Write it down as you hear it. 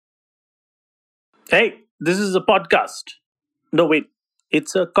Hey, this is a podcast. No, wait,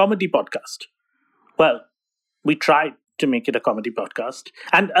 it's a comedy podcast. Well, we tried to make it a comedy podcast,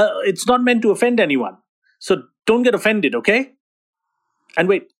 and it's not meant to offend anyone. So don't get offended, okay? And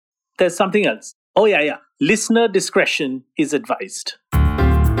wait, there's something else. Oh, yeah. Listener discretion is advised.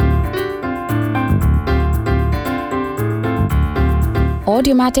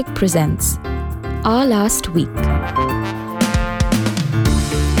 Audiomatic presents Our Last Week.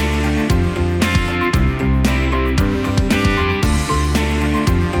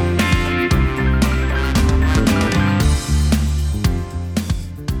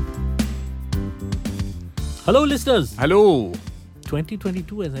 Hello, listeners. Hello.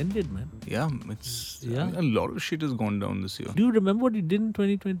 2022 has ended, man. Yeah, a lot of shit has gone down this year. Do you remember what you did in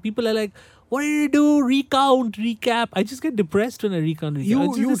 2020? People are like, what did you do? Recount, recap. I just get depressed when I recount.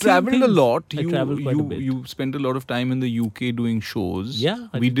 You traveled a lot. I traveled quite a bit. You spent a lot of time in the UK doing shows. Yeah.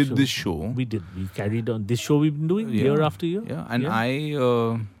 We did this show. We did. We carried on. This show we've been doing year after year. Yeah, and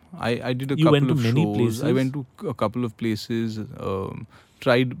I did a You couple went to of many shows. places? I went to a couple of places.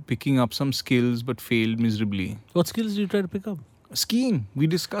 Tried picking up some skills but failed miserably. What skills did you try to pick up? Skiing. We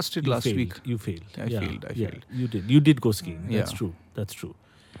discussed it last week. You failed. I failed. You did. You did go skiing. That's Yeah. That's true.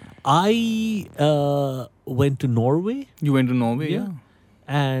 I went to Norway. You went to Norway, yeah?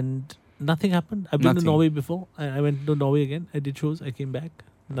 And nothing happened. I've been to Nothing. Norway before. I went to Norway again. I did shows. I came back.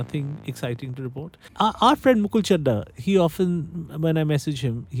 Nothing exciting to report. Our friend Mukul Chadda, he often, when I message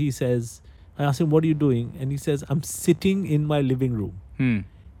him, he says, I ask him, what are you doing? And he says, I'm sitting in my living room.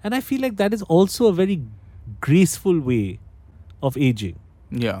 And I feel like that is also a very graceful way of aging.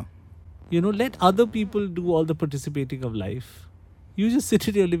 Yeah. You know, let other people do all the participating of life. You just sit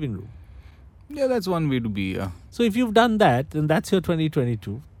in your living room. Yeah, that's one way to be, yeah. So if you've done that, then that's your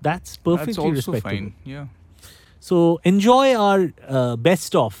 2022. That's perfectly That's also respectable. fine, yeah. So enjoy our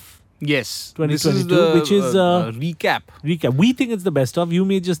best of Yes. 2022, this is the, which is recap. recap. We think it's the best of. You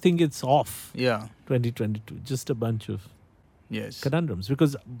may just think it's off Yeah. 2022. Just a bunch of Yes. conundrums.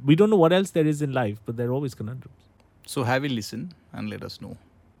 Because we don't know what else there is in life, but there are always conundrums. So have a listen and let us know.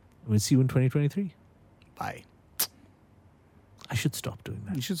 We'll see you in 2023. Bye. I should stop doing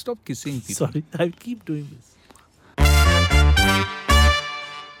that. You should stop kissing people. Sorry, I'll keep doing this.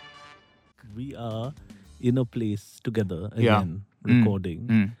 We are in a place together again,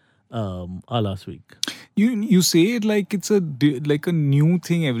 recording our last week. You say it like it's like a new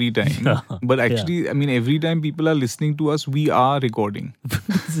thing every time. Yeah. But actually, I mean, every time people are listening to us, we are recording.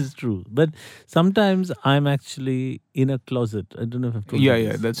 This is true. But sometimes I'm actually in a closet. I don't know if I've told you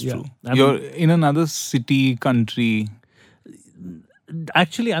Yeah, this. that's true. I You're mean, in another city, country.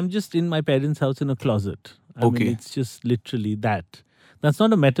 actually, I'm just in my parents' house in a closet. I mean, Okay. it's just literally that. That's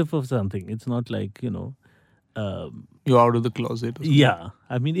not a metaphor for something. It's not like, You're out of the closet. or something. yeah.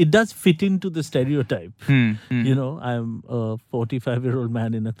 I mean, it does fit into the stereotype. Hmm. You know, I'm a 45-year-old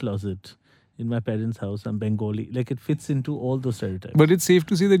man in a closet in my parents' house. I'm Bengali. Like, it fits into all those stereotypes. But it's safe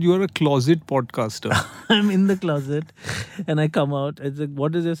to say that you are a closet podcaster. I'm in the closet and I come out. It's like,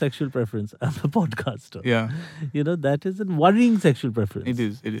 what is your sexual preference? I'm a podcaster. Yeah, You know, that is a worrying sexual preference. it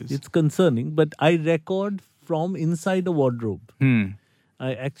is. It's concerning, but I record from inside a wardrobe.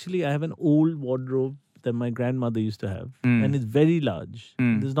 I have an old wardrobe that my grandmother used to have, and it's very large.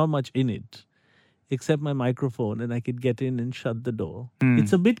 There's not much in it, except my microphone, and I could get in and shut the door.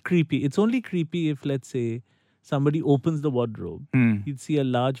 It's a bit creepy. It's only creepy if, let's say, somebody opens the wardrobe. You'd see a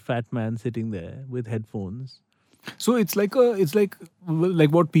large fat man sitting there with headphones. So it's like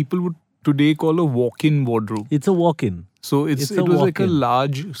what people would today call a walk-in wardrobe. It's a walk-in. So it It's a was like a walk-in.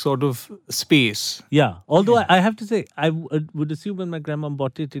 large sort of space. Yeah. Although I have to say, I would assume when my grandma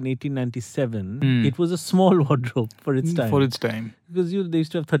bought it in 1897, it was a small wardrobe for its time. For its time. Because they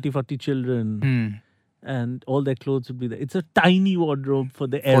used to have 30, 40 children and all their clothes would be there. It's a tiny wardrobe for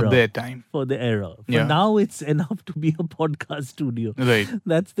the era. For their time. For the era. For Yeah. now, it's enough to be a podcast studio. Right.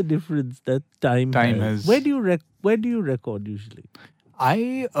 That's the difference that time has. Where do you record usually?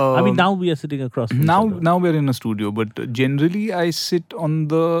 I mean, now we are sitting across from each other. now we're in a studio, but generally I sit on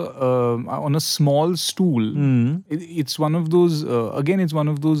a small stool. It's one of those it's one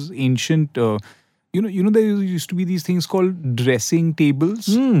of those ancient. There used to be these things called dressing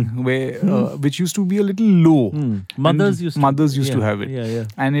tables, where which used to be a little low. Mothers used to have it. Yeah.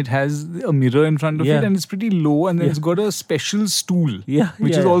 And it has a mirror in front of Yeah. it, and it's pretty low, and then it's got a special stool, Yeah,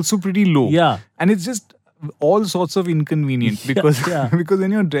 which is yeah. also pretty low. Yeah. And it's just all sorts of inconvenient because yeah. because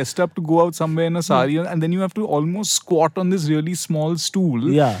then you're dressed up to go out somewhere in a sari, and then you have to almost squat on this really small stool.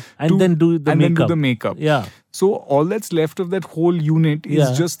 Yeah, and then do the and makeup. then do the makeup. Yeah. So all that's left of that whole unit is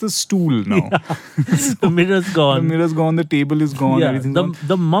Yeah. just the stool now. The mirror's The gone. mirror's gone, the table is gone, Yeah, everything's the, gone.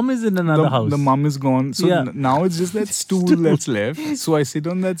 the mum is in another house. The mum is gone. So Yeah. now it's just that stool that's left. So I sit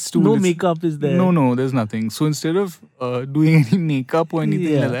on that stool. No It's- makeup is there. No, there's nothing. So instead of doing any makeup or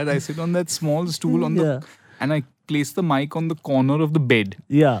anything Yeah. like that, I sit on that small stool Yeah. and I place the mic on the corner of the bed.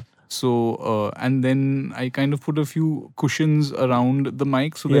 Yeah. So, and then I kind of put a few cushions around the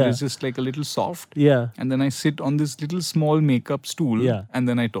mic so that Yeah. it's just like a little soft. Yeah. And then I sit on this little small makeup stool Yeah. and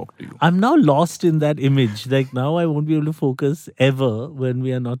then I talk to you. I'm now lost in that image. Like now I won't be able to focus ever when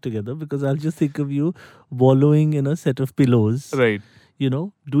we are not together because I'll just think of you wallowing in a set of pillows. Right. You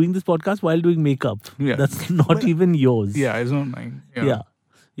know, doing this podcast while doing makeup. Yeah. That's not even yours. Yeah, it's not mine. Yeah.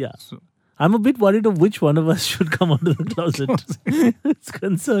 Yeah. So- I'm a bit worried of which one of us should come out of the closet. It's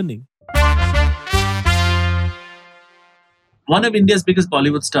concerning. One of India's biggest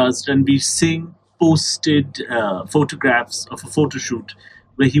Bollywood stars, Ranveer Singh, posted photographs of a photo shoot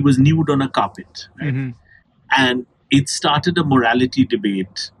where he was nude on a carpet. Right? And it started a morality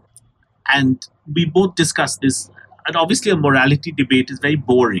debate. And we both discussed this. And obviously, a morality debate is very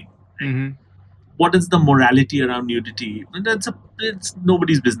boring. What is the morality around nudity? It's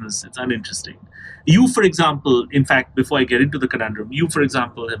nobody's business. It's uninteresting. You, for example, in fact, before I get into the conundrum, you, for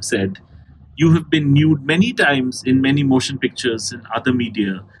example, have said you have been nude many times in many motion pictures and other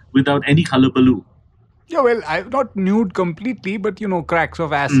media without any hullabaloo. Yeah, well, I'm not nude completely, but cracks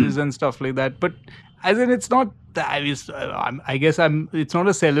of asses and stuff like that. But as in, it's not. I guess it's not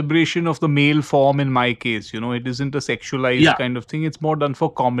a celebration of the male form in my case. It isn't a sexualized kind of thing. It's more done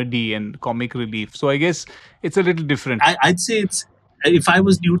for comedy and comic relief. So I guess it's a little different. I'd say it's. If I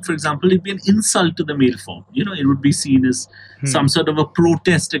was nude, for example, it'd be an insult to the male form. It would be seen as some sort of a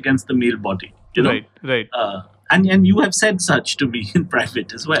protest against the male body. Right. And you have said such to me in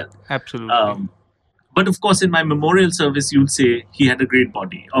private as well. Absolutely. But of course, in my memorial service, you'd say he had a great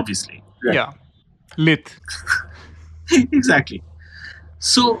body, obviously. Right? Yeah. Lit. Exactly.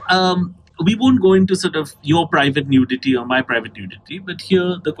 So we won't go into sort of your private nudity or my private nudity, but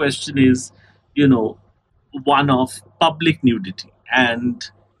here the question is, one of public nudity. And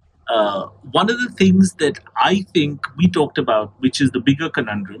one of the things that I think we talked about, which is the bigger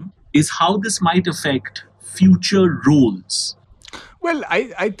conundrum, is how this might affect future roles. Well,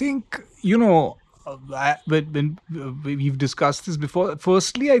 I think, when we've discussed this before,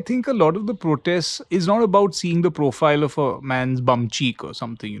 firstly, I think a lot of the protests is not about seeing the profile of a man's bum cheek or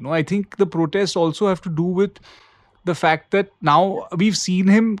something. I think the protests also have to do with the fact that now we've seen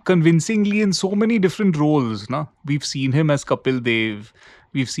him convincingly in so many different roles. No? We've seen him as Kapil Dev.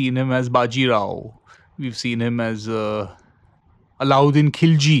 We've seen him as Baji Rao. We've seen him as Alauddin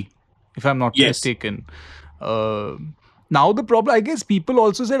Khilji, if I'm not mistaken. Now the problem, I guess people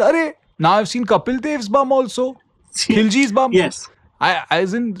also said, Arey, now I've seen Kapil Dev's bum also. Khilji's bum. Yes.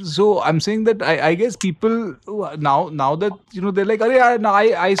 So I'm saying that I guess people now that they're like,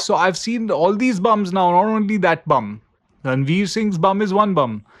 I've seen all these bums now, not only that bum. Ranveer Singh's bum is one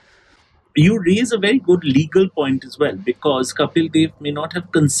bum. You raise a very good legal point as well, because Kapil Dev may not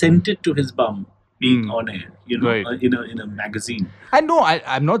have consented to his bum being on air, Right. in a magazine. And no,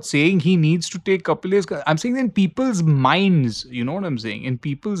 I'm not saying he needs to take Kapil Dev's. I'm saying in people's minds, you know what I'm saying? In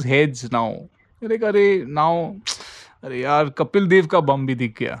people's heads now. You're like, Arey yaar, Kapil Dev ka bum bhi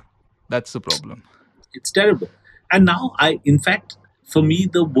dikh gaya. That's the problem. It's terrible. And now, in fact, for me,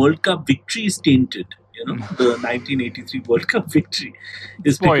 the World Cup victory is tainted. The 1983 World Cup victory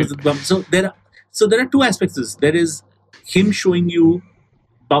is because of the bum. So there are two aspects to this. There is him showing you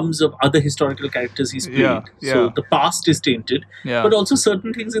bums of other historical characters he's played. Yeah. So the past is tainted. Yeah. But also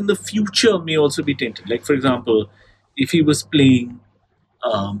certain things in the future may also be tainted. Like, for example, if he was playing,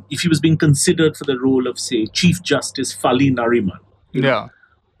 if he was being considered for the role of, say, Chief Justice Fali Nariman.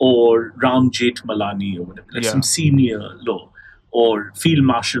 Or Ram Jethmalani or whatever, like some senior law, or Field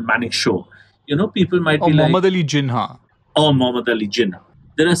Marshal Manik Shaw. People might be Muhammad Ali Jinnah. Or Muhammad Ali Jinnah.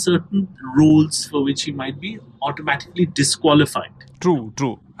 There are certain roles for which he might be automatically disqualified. True.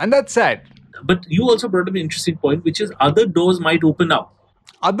 And that's sad. But you also brought up an interesting point, which is other doors might open up.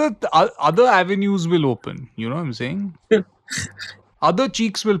 Other avenues will open. You know what I'm saying? Other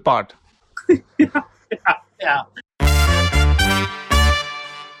cheeks will part. Yeah.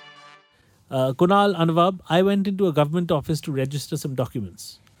 Kunal, Anuvab, I went into a government office to register some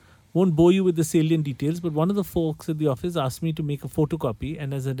documents. Won't bore you with the salient details, but one of the folks at the office asked me to make a photocopy,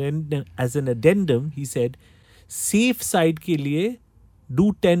 and as an addendum, he said, safe side ke liye,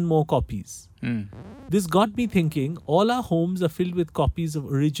 do 10 more copies. This got me thinking, all our homes are filled with copies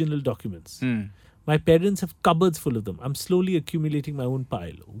of original documents. My parents have cupboards full of them. I'm slowly accumulating my own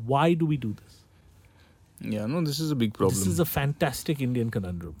pile. Why do we do this? Yeah, no, this is a big problem. This is a fantastic Indian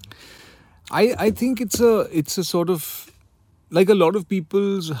conundrum. I think it's a sort of, like, a lot of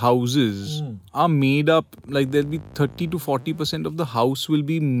people's houses are made up, like there'll be 30 to 40% of the house will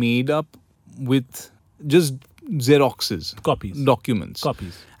be made up with just Xeroxes. Copies. Documents.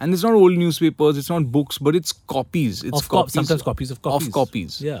 Copies. And it's not old newspapers, it's not books, but it's copies. It's copies. Sometimes copies of copies. Of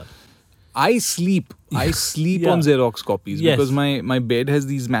copies. Yeah. I sleep Yeah. on Xerox copies Yes. because my bed has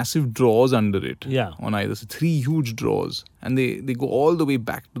these massive drawers under it. Yeah. On either side. 3 huge drawers. And they go all the way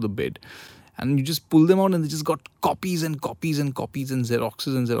back to the bed. And you just pull them out and they just got copies and copies and copies and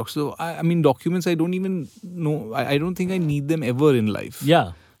Xeroxes and Xeroxes. So, I mean, documents, I don't even know. I don't think I need them ever in life.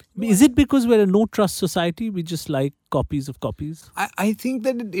 Yeah. Is it because we're a no-trust society? We just like copies of copies? I think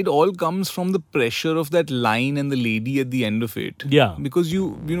that it all comes from the pressure of that line and the lady at the end of it. Yeah. Because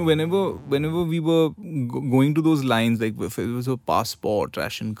you know, whenever we were going to those lines, like if it was a passport,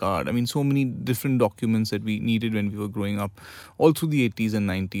 ration card, I mean, so many different documents that we needed when we were growing up, all through the 80s and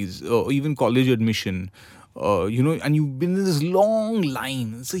 90s, or even college admission. You know, and you've been in this long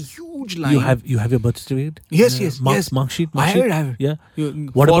line. It's a huge line. You have your birth certificate? Yes. Mark sheet? I have it. Yeah. Four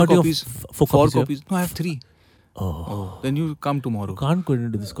What about copies? your 4 copies? No, I have 3. Oh. Then you come tomorrow. You can't go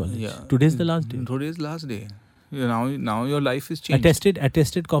into this college. Yeah. Today's the last day. Today's last day. Now your life is changed.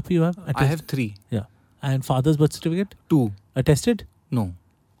 Attested copy you have? I have 3. Yeah. And father's birth certificate? 2. Attested? No.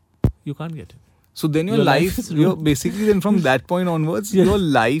 You can't get it. So then your life life, is you're ruined. basically then from that point onwards, Yeah. your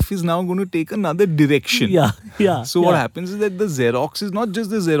life is now going to take another direction. Yeah. So what happens is that the Xerox is not just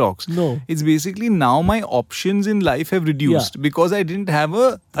the Xerox. No. It's basically now my options in life have reduced because I didn't have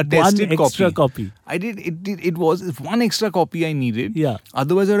a attested One extra copy. I did. It was one extra copy I needed. Yeah.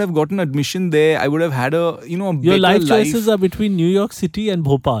 Otherwise, I would have gotten admission there. I would have had a Your better life choices are between New York City and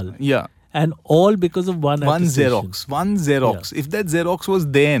Bhopal. Yeah. And all because of one attestation. One Xerox. If that Xerox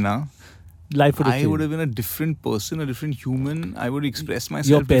was there, Life would have I changed. would have been a different person, a different human. I would express myself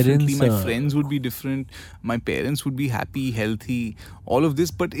Your differently. parents, My friends would be different. My parents would be happy, healthy, all of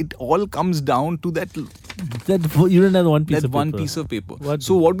this. But it all comes down to that You don't have one piece of paper. one piece of paper. What?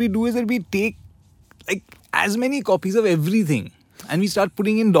 So what we do is that we take like as many copies of everything. And we start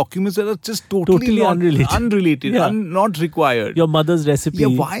putting in documents that are just totally unrelated, Yeah. not required. Your mother's recipe. Yeah,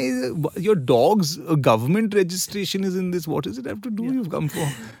 why your dog's government registration is in this? What does it have to do? You've come for?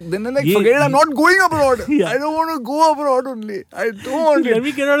 Then I'm like, forget it. I'm not going abroad. Yeah. I don't want to go abroad only. I don't want it. Let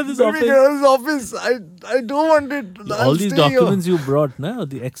me get out of this Let me office. get out of this office. I don't want it. I'll All these stay here. documents you brought, no,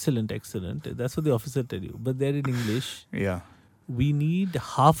 the excellent. That's what the officer tell you. But they're in English. Yeah, We need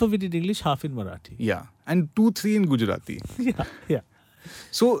half of it in English, half in Marathi. yeah, and 2-3 in Gujarati. Yeah.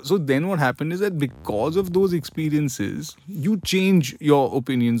 So then what happened is that because of those experiences, you change your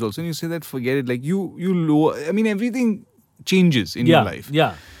opinions also, and you say that forget it. Like you lower. I mean, everything changes in your life.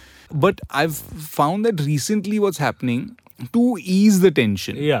 Yeah. But I've found that recently what's happening to ease the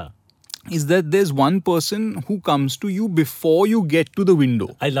tension Yeah. is that there's one person who comes to you before you get to the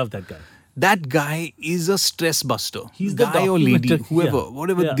window. I love that guy. That guy is a stress buster. He's the guy or lady, documenter. whoever, Yeah.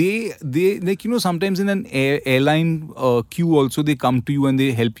 whatever. Yeah. They like, sometimes in an airline queue also they come to you and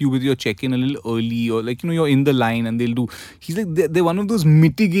they help you with your check-in a little early, or like, you're in the line and they'll do. He's like, they're one of those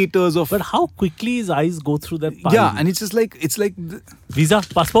mitigators of. But how quickly his eyes go through that pile? Yeah, and it's like Visa,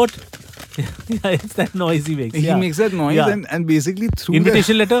 passport. Yeah, it's that noise he makes. he makes that noise, Yeah. and basically through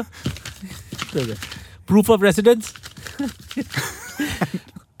Invitation letter. Proof of residence.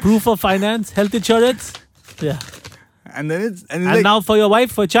 Proof of finance, health insurance. Yeah. and then it's And like, now for your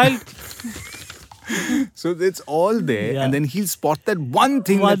wife, for child. so it's all there, Yeah. and then he'll spot that one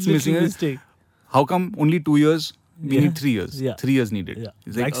thing One that's missing. little mistake. How come only 2 years? We Yeah. need 3 years. Yeah. 3 years needed. Yeah.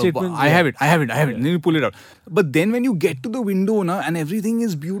 It's Bank like, statements, I yeah. have it. And then you pull it out. But then when you get to the window and everything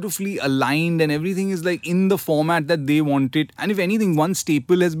is beautifully aligned and everything is like in the format that they want it. And if anything, one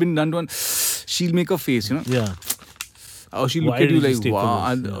staple has been done to one, she'll make a face, Yeah. Or she'll look Why at you did you like, staple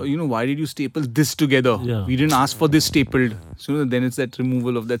wow, this? Yeah. why did you staple this together? Yeah. We didn't ask for this stapled. So then it's that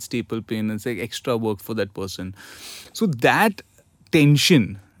removal of that staple pin. It's like extra work for that person. So that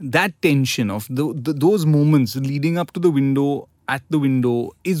tension of those moments leading up to the window, at the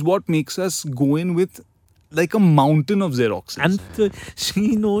window, is what makes us go in with like a mountain of Xeroxes. And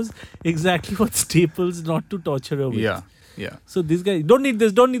she knows exactly what staples not to torture her with. yeah. So this guy, don't need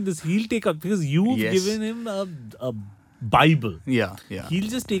this. He'll take out, because you've Yes. given him a Bible. Yeah. He'll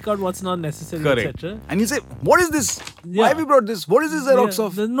just take out what's not necessary, Correct. etc. And you say, what is this? Why Yeah. have you brought this? What is this Xerox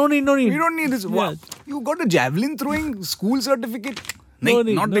of? There's no need. We don't need this. Yeah. What? You got a javelin throwing school certificate? No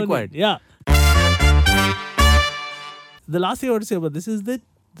need, not no required. need. Yeah. The last thing I want to say about this is that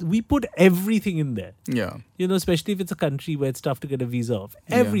we put everything in there. Yeah. You know, especially if it's a country where it's tough to get a visa of.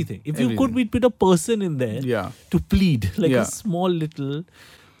 Everything. If you could, everything. we'd put a person in there Yeah. to plead, like Yeah. a small little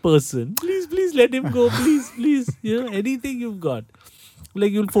person. Please let him go. Please. You know, anything you've got.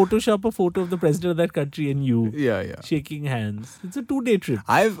 Like you'll Photoshop a photo of the president of that country and you Yeah. shaking hands. It's a 2-day trip.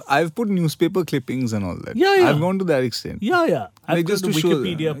 I've put newspaper clippings and all that. Yeah. I've gone to that extent. Yeah. I've Like got just the to show,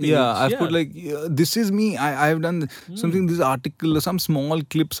 Wikipedia page. I've put like this is me. I've done something. This article or some small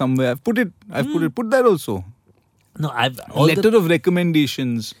clip somewhere. I've put it. Put that also. No, I've Letter of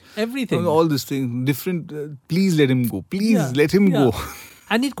recommendations. everything. All this thing. Different. Please let him go. Please let him go.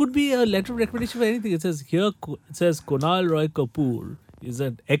 And it could be a letter of recommendation for anything. It says here. It says Kunal Roy Kapoor is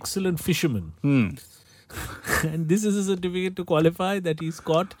an excellent fisherman, and this is a certificate to qualify that he's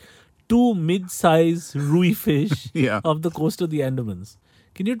caught 2 mid-size rui fish of the coast of the Andamans.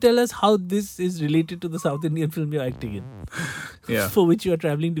 Can you tell us how this is related to the South Indian film you're acting in? Yeah. For which you are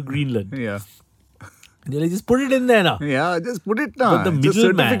traveling to Greenland. Yeah. And you're like, just put it in there now. Yeah. Just put it now. But the It's a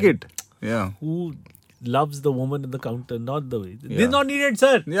middleman, certificate. Yeah. who loves the woman in the counter, not the way. This is not needed,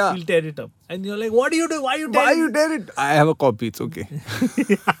 sir. Yeah. He'll tear it up. And you're like, what do you do? Why are you Why tearing you dare it? I have a copy. It's okay.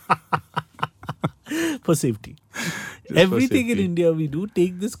 For safety. Just Everything for in safety. India we do,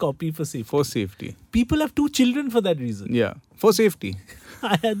 take this copy for safety. For safety. People have 2 children for that reason. Yeah. For safety.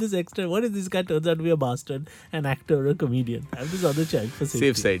 I had this extra. What if this guy turns out to be a bastard, an actor, or a comedian? I have this other child for safety.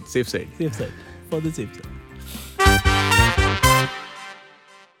 Safe side. Safe side. Safe side. For the safe side.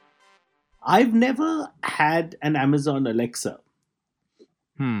 I've never had an Amazon Alexa.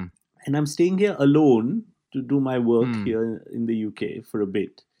 And I'm staying here alone to do my work here in the UK for a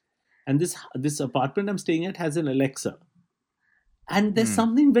bit. And this apartment I'm staying at has an Alexa. And there's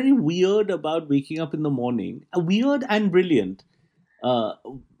something very weird about waking up in the morning. Weird and brilliant.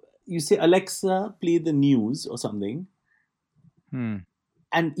 You say, Alexa, play the news or something.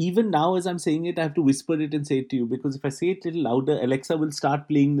 And even now, as I'm saying it, I have to whisper it and say it to you. Because if I say it a little louder, Alexa will start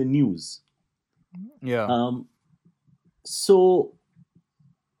playing the news. Yeah. So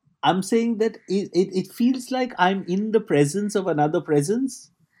I'm saying that it feels like I'm in the presence of another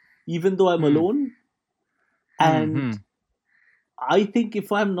presence, even though I'm alone. And I think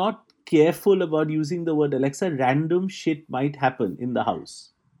if I'm not careful about using the word Alexa, random shit might happen in the house.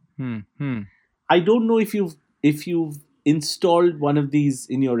 I don't know if you've installed one of these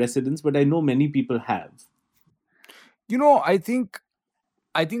in your residence, but I know many people have. You know, I think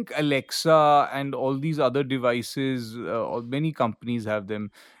Alexa and all these other devices, or many companies have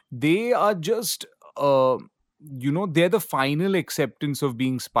them. They are just, they're the final acceptance of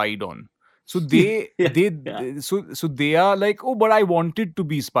being spied on. So so they are like, oh, but I wanted to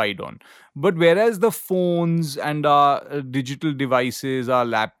be spied on. But whereas the phones and our digital devices, our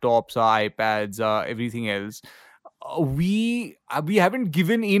laptops, our iPads, everything else, we haven't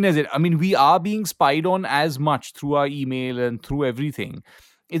given in as it. I mean, we are being spied on as much through our email and through everything.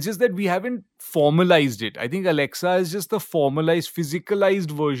 It's just that we haven't formalized it. I think Alexa is just the formalized,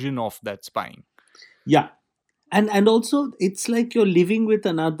 physicalized version of that spying. Yeah. And also, it's like you're living with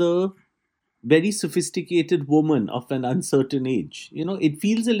another very sophisticated woman of an uncertain age. You know, it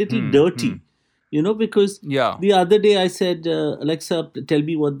feels a little dirty, because the other day I said, Alexa, tell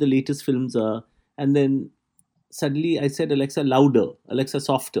me what the latest films are. And then suddenly I said, Alexa, louder, Alexa,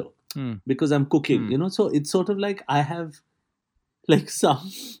 softer, because I'm cooking, So it's sort of like I have like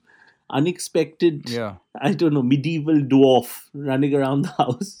some unexpected, I don't know, medieval dwarf running around the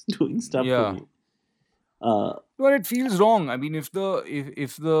house doing stuff for me. Well, it feels wrong. I mean, if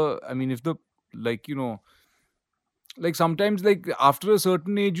the like sometimes, like after a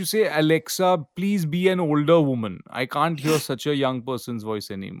certain age, you say, Alexa, please be an older woman. I can't hear such a young person's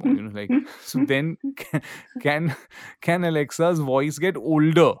voice anymore. So then can Alexa's voice get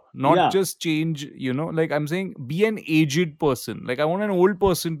older, not just change? Like I'm saying, be an aged person. Like I want an old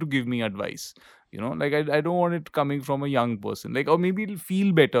person to give me advice. Like I don't want it coming from a young person. Like, or maybe it'll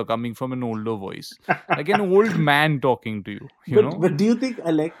feel better coming from an older voice, like an old man talking to you. But do you think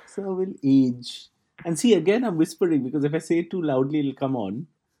Alexa will age? And see, again, I'm whispering because if I say it too loudly, it'll come on.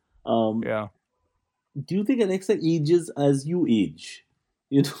 Do you think Alexa ages as you age?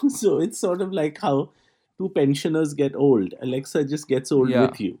 So it's sort of like how 2 pensioners get old. Alexa just gets old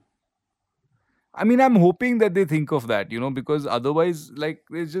with you. I mean, I'm hoping that they think of that, because otherwise, like,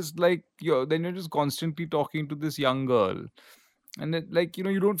 it's just like, then you're just constantly talking to this young girl. And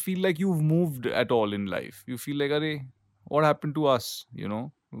you don't feel like you've moved at all in life. You feel like, Arey, what happened to us?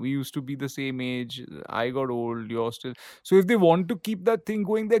 We used to be the same age. I got old. You're still. So if they want to keep that thing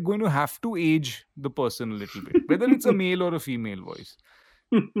going, they're going to have to age the person a little bit, whether it's a male or a female voice.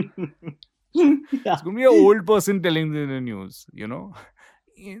 It's going to be an old person telling them the news,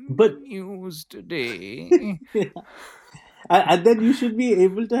 But news today. and then you should be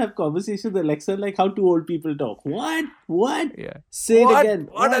able to have conversations with Alexa like how two old people talk. What? Yeah. Say it again.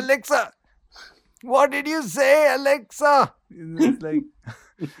 What, Alexa? What did you say, Alexa? It's like,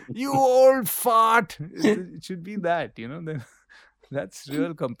 you old fart. It should be that, then that's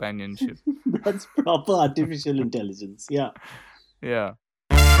real companionship. That's proper artificial intelligence. Yeah. Yeah.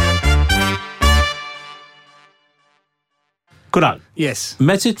 Kunal, Yes.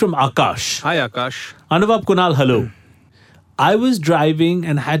 message from Akash. Hi, Akash. Anuvab, Kunal, hello. I was driving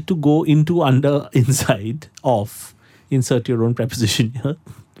and had to go into, under, inside, off. Insert your own preposition here.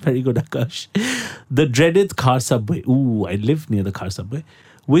 Very good, Akash. The dreaded car subway. Ooh, I live near the car subway.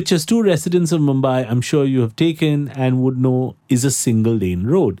 Which, as two residents of Mumbai, I'm sure you have taken and would know is a single lane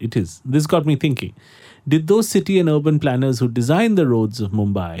road. It is. This got me thinking. Did those city and urban planners who designed the roads of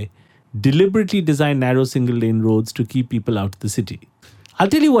Mumbai deliberately design narrow single lane roads to keep people out of the city? I'll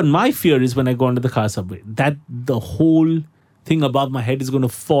tell you what my fear is when I go under the car subway. That the whole thing above my head is going to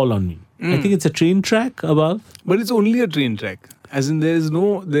fall on me. I think it's a train track above. But it's only a train track. As in, there is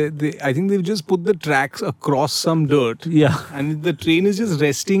no. I think they've just put the tracks across some dirt. Yeah. And the train is just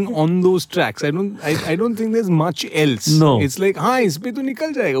resting on those tracks. I don't think there's much else. No. It's like, इसपे तो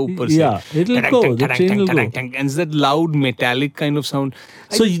निकल जाएगा ऊपर से. Yeah, it'll go. The train will go. And it's that loud metallic kind of sound.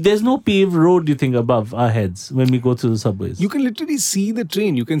 So there's no paved road, you think, above our heads when we go through the subways? You can literally see the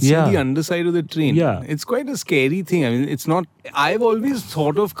train. You can see the underside of the train. Yeah. It's quite a scary thing. I mean, it's not. I've always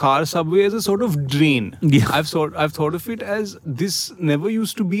thought of car subway as a sort of drain. Yeah. I've thought of it as this never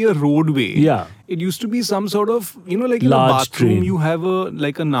used to be a roadway. Yeah. It used to be some sort of, like in Large a bathroom, drain. you have a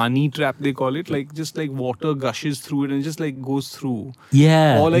nani trap, they call it, like just like water gushes through it and just like goes through.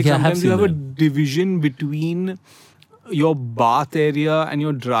 Yeah. Or like yeah, I have sometimes you seen have a that. division between your bath area and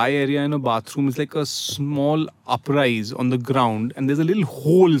your dry area in a bathroom. Is like a small uprise on the ground and there's a little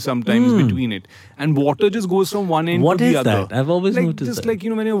hole sometimes between it. And water just goes from one end What to the is other. that? I've always like, noticed just that. like,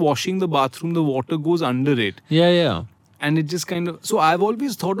 when you're washing the bathroom, the water goes under it. Yeah. And it just kind of. So I've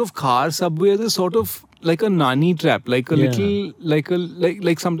always thought of car subway as a sort of like a nani trap, like a little,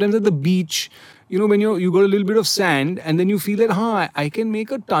 like sometimes at the beach, when you got a little bit of sand and then you feel that, I can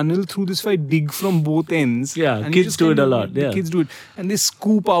make a tunnel through this if I dig from both ends. Yeah, and kids do it a lot. The Yeah. kids do it. And they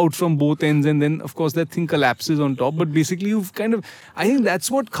scoop out from both ends and then, of course, that thing collapses on top. But basically, you've kind of. I think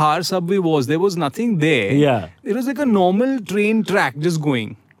that's what car subway was. There was nothing there. Yeah. It was like a normal train track just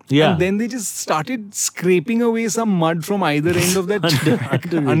going. Yeah. And then they just started scraping away some mud from either end of that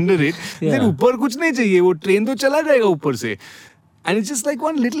track under it. Yeah. Then ऊपर कुछ नहीं चाहिए, वो train तो चला जाएगा ऊपर से. And it's just like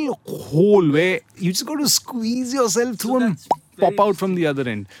one little hole where you just got to squeeze yourself through and pop out from the other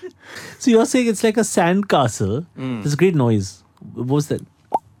end. So you're saying it's like a sand castle. There's a great noise. What was that?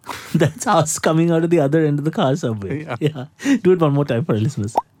 That's us coming out of the other end of the car subway. Yeah. Do it one more time for our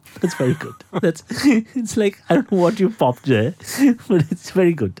listeners. That's very good. It's like, I don't know what you popped there, but it's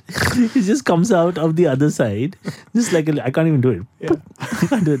very good. It just comes out of the other side. Just like, I can't even do it. Yeah. I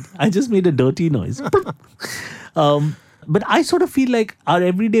can't do it. I just made a dirty noise. But I sort of feel like our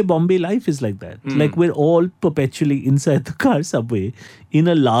everyday Bombay life is like that. Like we're all perpetually inside the car subway in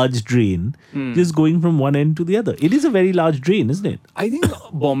a large drain, just going from one end to the other. It is a very large drain, isn't it? I think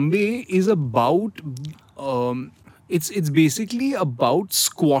Bombay is about. It's basically about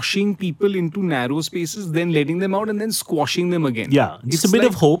squashing people into narrow spaces, then letting them out, and then squashing them again. Yeah, just It's a bit like-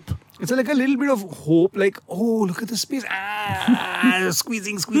 of hope. It's like a little bit of hope, like, oh, look at the space.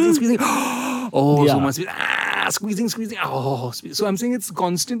 Squeezing. Oh, Yeah. so much space. Squeezing. Oh, space. So I'm saying it's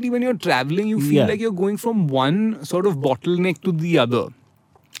constantly when you're traveling, you feel Yeah. like you're going from one sort of bottleneck to the other.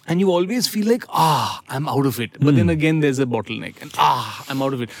 And you always feel like, I'm out of it. But then again, there's a bottleneck. And I'm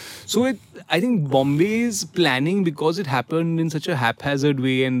out of it. So I think Bombay's planning, because it happened in such a haphazard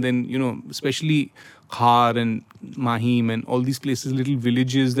way, and then, especially Khar and Mahim and all these places, little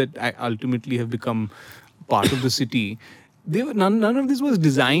villages that ultimately have become part of the city. None of this was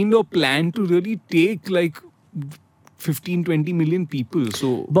designed or planned to really take like 15-20 million people.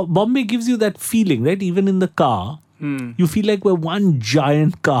 So But Bombay gives you that feeling, right? Even in the car, you feel like we're one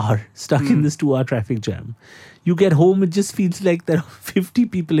giant car stuck in this 2-hour traffic jam. You get home, it just feels like there are 50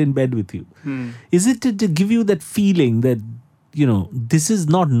 people in bed with you. Is it to give you that feeling that, this is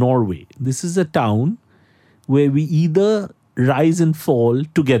not Norway. This is a town where we either rise and fall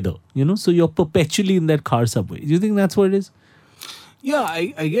together, So you're perpetually in that car subway. Do you think that's what it is? yeah,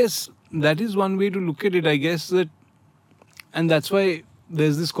 I guess that is one way to look at it. I guess that, and that's why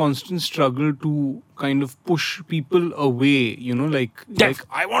there's this constant struggle to kind of push people away, like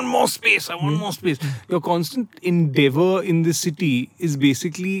I want more space, I want more space. Your constant endeavor in this city is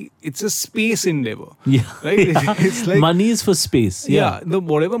basically, it's a space endeavor. Yeah. Right? Yeah. It's like, money is for space. Yeah. the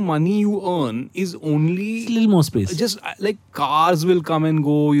whatever money you earn is only A little more space. just like cars will come and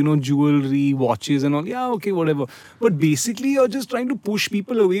go, jewelry, watches and all. Yeah, okay, whatever. But basically, you're just trying to push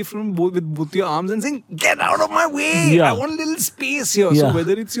people away from with both your arms and saying, get out of my way. Yeah. I want a little space here. Yeah. So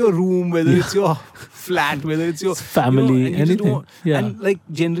whether it's your room, whether it's your flat, whether it's your family, and you just anything. don't- Yeah. And like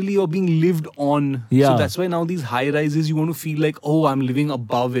generally you're being lived on. Yeah. So that's why now these high rises, you want to feel like, oh, I'm living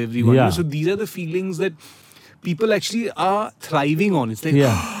above everyone. Yeah. So these are the feelings that people actually are thriving on. It's like,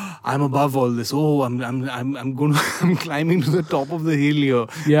 Yeah. I'm above all this. Oh, I'm going to, I'm climbing to the top of the hill here.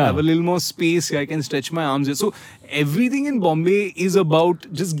 Yeah. I have a little more space here. I can stretch my arms here. So everything in Bombay is about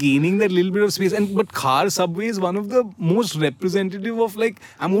just gaining that little bit of space. But car subway is one of the most representative of like,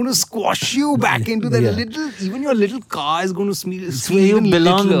 I'm going to squash you back into that little, even your little car is going to smell. It's where you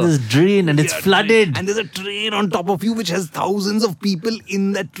belong in this drain and it's flooded. And there's a train on top of you which has thousands of people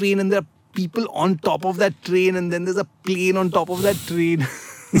in that train, and there are people on top of that train, and then there's a plane on top of that train.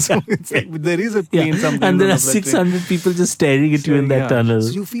 So it's like there is a plane sometimes. And there on are top of that train. 600 people just staring at you in that tunnel.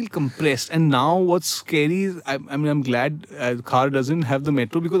 So you feel compressed. And now what's scary is, I'm glad car doesn't have the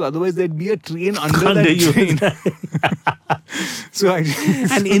metro, because otherwise there'd be a train under that you. train. So actually,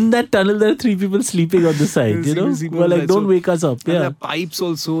 And in that tunnel, there are 3 people sleeping on the side, Sleeping Well, on the like, side. don't So- wake us up. And there Yeah. are pipes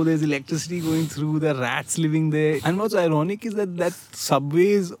also, there's electricity going through, there are rats living there. And what's ironic is that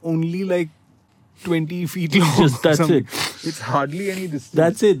subway is only like 20 feet long. Just that's Something. it. It's hardly any distance.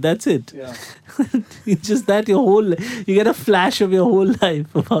 That's it. Yeah. It's just that you get a flash of your whole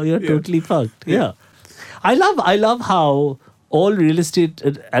life of how you're totally fucked. Yeah. I love how all real estate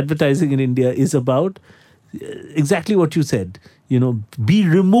advertising in India is about exactly what you said. Be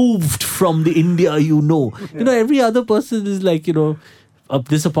removed from the India every other person is like,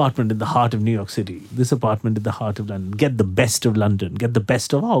 this apartment in the heart of New York City, this apartment in the heart of London, get the best of London, get the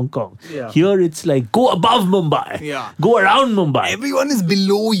best of Hong Kong. Yeah. Here it's like, go above Mumbai, go around Mumbai. Everyone is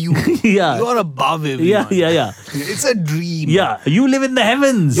below you. Yeah. You're above everyone. Yeah. It's a dream. Yeah, you live in the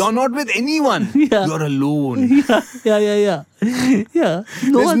heavens. You're not with anyone. Yeah. You're alone. Yeah. Yeah.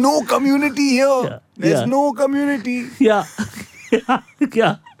 There's no community here. Yeah. There's Yeah. no community. Yeah.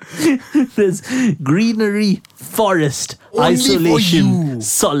 Yeah. There's greenery, forest, Only for isolation, you.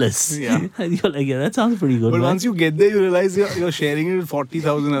 solace. Yeah. And you're like, that sounds pretty good. But man. once you get there, you realize you're sharing it with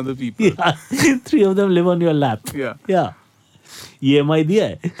 40,000 other people. Yeah. 3 of them live on your lap. Yeah. Yeah. ये my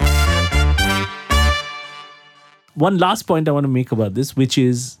idea hai. One last point I want to make about this, which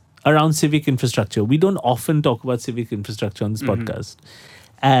is around civic infrastructure. We don't often talk about civic infrastructure on this podcast.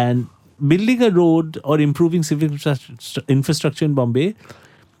 And building a road or improving civic infrastructure in Bombay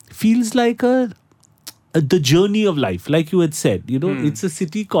feels like the journey of life. Like you had said, it's a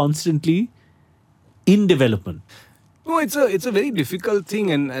city constantly in development. No, it's a very difficult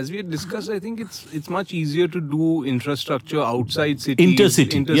thing, and as we had discussed, I think it's much easier to do infrastructure outside cities,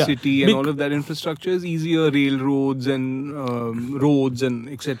 intercity, yeah. and all of that infrastructure is easier, railroads and roads and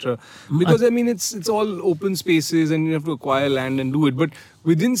etc. Because it's all open spaces, and you have to acquire land and do it. But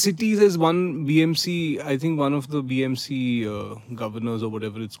within cities, as one BMC, I think one of the BMC governors or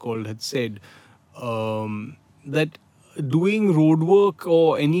whatever it's called had said that doing road work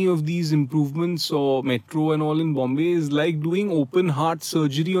or any of these improvements or metro and all in Bombay is like doing open heart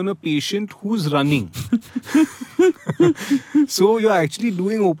surgery on a patient who's running. So you're actually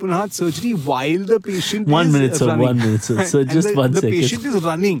doing open heart surgery while the patient is 1 minute, sir. running. 1 minute, sir. So just the, 1 the second. patient is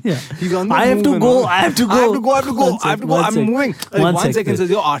running. Yeah. He's on the I have move to and go. all. I have to go. I'm moving. One 1 second, sir.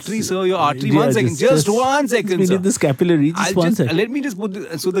 Your artery, sir. Your artery. Yeah, 1 second. Just 1 second, we sir. need this capillary. Just 1 second. Let me just put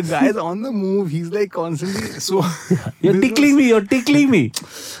this. So the guy is on the move. He's like constantly. So You're tickling me. You're tickling me.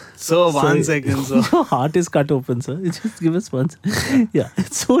 So 1 second, sir. Your heart is cut open, sir. Just give us 1 second. Yeah,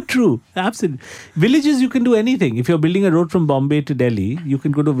 it's so true. Absolutely. Villages, you can do anything. If you're building a road from Bombay to Delhi, you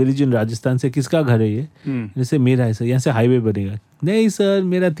can go to a village in Rajasthan. Say, किसका घर है ये? जैसे मेरा है sir. यहाँ से highway बनेगा. नहीं सर,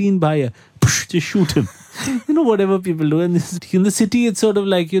 मेरा 3 भाई है. Just shoot him. Whatever people do. And in the city, it's sort of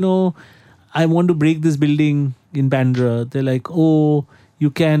like, I want to break this building in Bandra. They're like, oh, you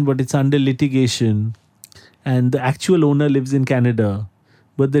can, but it's under litigation. And the actual owner lives in Canada.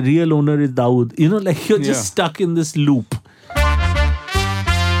 But the real owner is Dawood. You're just stuck in this loop.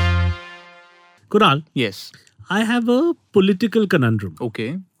 Kunal, Yes. I have a political conundrum.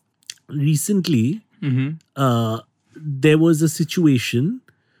 Okay. Recently, there was a situation,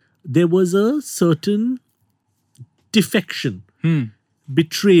 there was a certain defection,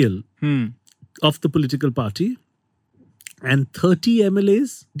 betrayal of the political party. and 30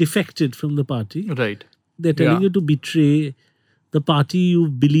 MLAs defected from the party. Right. They're telling you to betray the party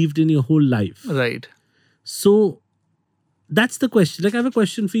you've believed in your whole life. Right. So that's the question. Like, I have a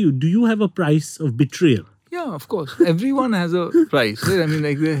question for you. Do you have a price of betrayal? Yeah, of course. Everyone has a price. Right? I mean,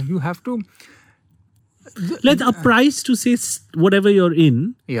 like, you have to. Let's a price to say whatever you're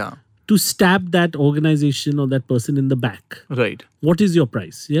in, Yeah. to stab that organization or that person in the back. Right. What is your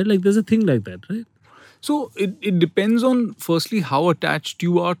price? Yeah, like there's a thing like that, right? So it depends on, firstly, how attached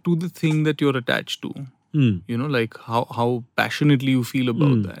you are to the thing that you're attached to. You know, like how passionately you feel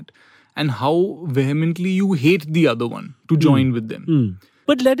about that, and how vehemently you hate the other one to join with them.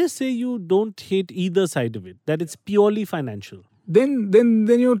 But let us say you don't hate either side of it, that it's purely financial. Then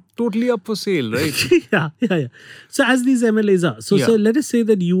you're totally up for sale, right? Yeah. So as these MLAs are, so let us say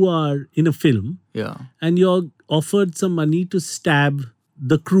that you are in a film, Yeah. and you're offered some money to stab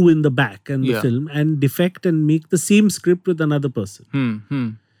the crew in the back and the film and defect and make the same script with another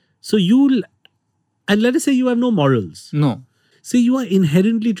person. So and let us say you have no morals. No. Say you are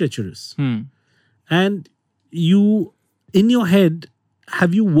inherently treacherous. And you, in your head,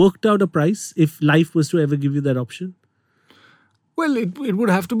 have you worked out a price if life was to ever give you that option? Well, it would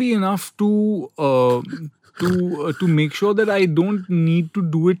have to be enough to make sure that I don't need to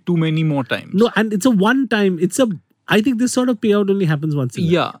do it too many more times. No, and it's a one time. I think this sort of payout only happens once in a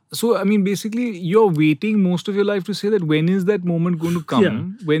Yeah. So, I mean, basically, you're waiting most of your life to say that when is that moment going to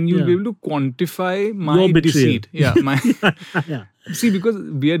come when you'll be able to quantify my Your betrayal. deceit. Yeah. Yeah. See, because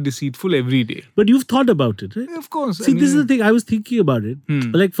we are deceitful every day. But you've thought about it, right? Of course. See, this is the thing. I was thinking about it.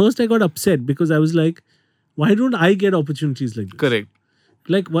 Like, first I got upset because I was like, why don't I get opportunities like this? Correct.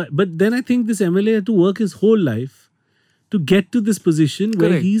 Like, why? But then I think this MLA had to work his whole life to get to this position where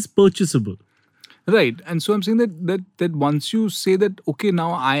Correct. he's purchasable. Right. And so I'm saying that once you say that, okay,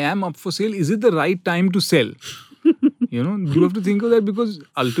 now I am up for sale, is it the right time to sell? You know, you have to think of that, because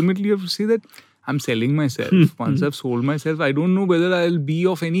ultimately you have to say that I'm selling myself. Once I've sold myself, I don't know whether I'll be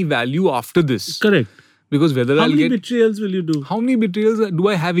of any value after this. Correct. Because whether How I'll many get... betrayals will you do? How many betrayals do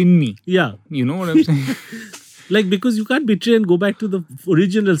I have in me? Yeah. You know what I'm saying? Like, because you can't betray and go back to the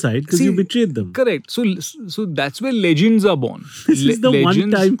original side because you betrayed them. Correct. So that's where legends are born. This is the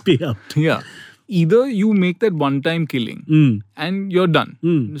one-time payout. Yeah. Either you make that one-time killing and you're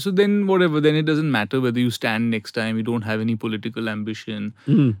done. So then whatever, then it doesn't matter whether you stand next time, you don't have any political ambition.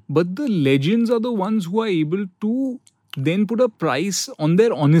 But the legends are the ones who are able to then put a price on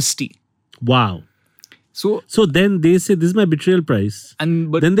their honesty. Wow. So then they say, this is my betrayal price.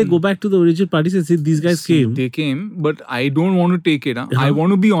 but then they go back to the original party and say, these guys came. They came, but I don't want to take it. I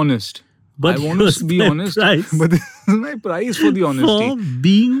want to be honest. But I want to be honest. Price But this is my price for the honesty. for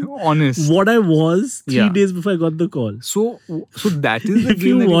being honest. What I was 3 days before I got the call. So that is the If game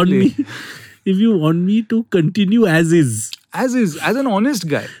you that want you play. if you want me to continue as is, As an honest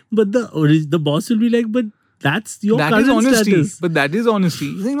guy. but the boss will be like, but that's your That current is honesty. status. But that is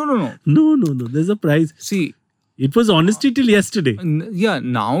honesty. He's saying, no. No. There's a price. See, It was honesty till yesterday.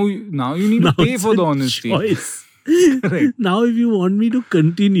 now you need to pay it's for a the honesty. Choice. Right. Now, if you want me to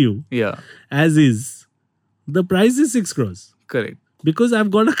continue Yeah, as is, the price is 6 crores. correct. Because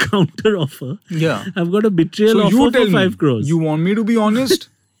I've got a counter offer. Yeah. I've got a betrayal So offer you tell for 5 me, crores. you want me to be honest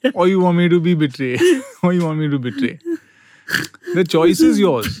or you want me to be betray? Or you want me to betray? The choice is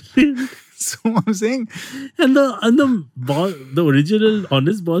yours. So I'm saying, And the boss, the original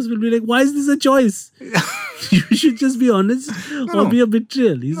honest boss will be like, why is this a choice? You should just be honest or be a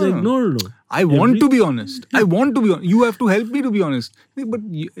betrayal. He's like, no. I want to be honest. I want to be honest. You have to help me to be honest. But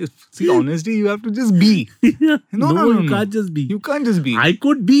see, honesty, you have to just be. No, you can't just be. You can't just be. I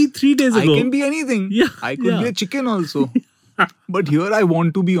could be 3 days I ago. can be anything. Yeah, I could be a chicken also. But here I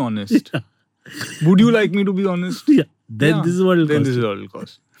want to be honest. Would you like me to be honest? Yeah. Then this is what it'll Then cost. this is what it'll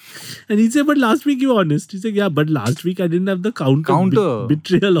cost. And he said, but last week you were honest. He said, yeah, but last week I didn't have the counter.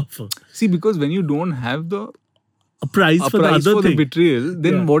 Betrayal offer. See, because when you don't have A price a for the price other for thing. the betrayal,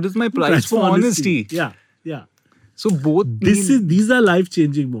 then what is my price for honesty? Yeah. So both These are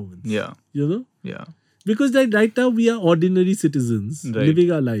life-changing moments. Yeah. You know? Yeah. Because right now we are ordinary citizens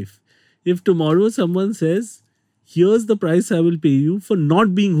living our life. If tomorrow someone says, here's the price I will pay you for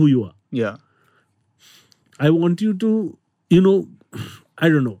not being who you are. Yeah. I want you to, I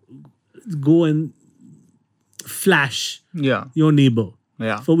don't know, go and flash Yeah. your neighbor.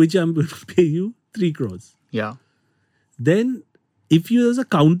 Yeah. For which I'm going to pay you 3 crores. Yeah. Then if there's a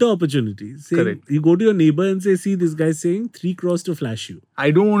counter opportunity, say Correct. you go to your neighbor and say, see, this guy's saying 3 crores to flash you.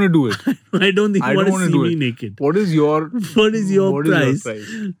 I don't want to do it. I don't think I you want don't to want see to do me it. naked. What is your What is your price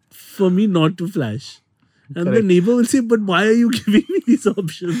for me not to flash? And the neighbor will say, but why are you giving me these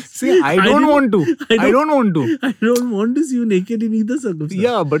options? See, I don't want to. I don't want to. I don't want to see you naked in either circumstance.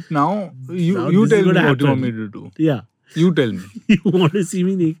 Yeah, but now you Now you this is tell me gonna what you want happen. me to do. Yeah. You tell me. You want to see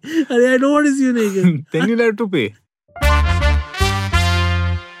me naked? I don't want to see you naked. Then you'll have to pay.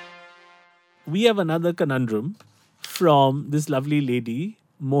 We have another conundrum from this lovely lady,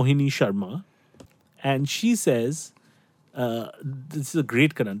 Mohini Sharma. And she says, this is a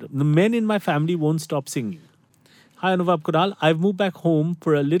great conundrum. The men in my family won't stop singing. Hi, Anuvab Kunal. I've moved back home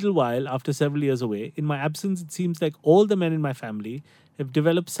for a little while after several years away. In my absence, it seems like all the men in my family have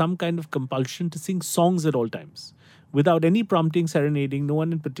developed some kind of compulsion to sing songs at all times. Without any prompting, serenading, no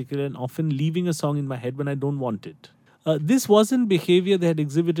one in particular, and often leaving a song in my head when I don't want it. This wasn't behavior they had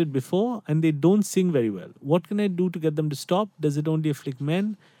exhibited before, and they don't sing very well. What can I do to get them to stop? Does it only afflict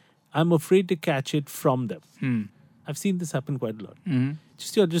men? I'm afraid to catch it from them. I've seen this happen quite a lot.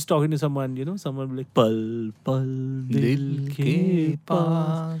 You're just talking to someone, someone will be like, Pal, pal, dil ke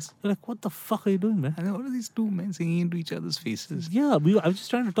paas. You're like, what the fuck are you doing, man? And what are these two men singing into each other's faces? Yeah, I was just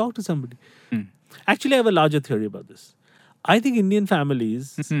trying to talk to somebody. Actually, I have a larger theory about this. I think Indian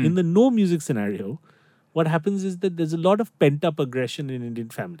families, in the no music scenario, what happens is that there's a lot of pent-up aggression in Indian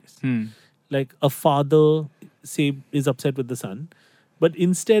families. Like a father, say, is upset with the son, but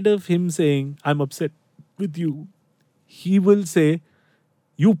instead of him saying, I'm upset with you, he will say,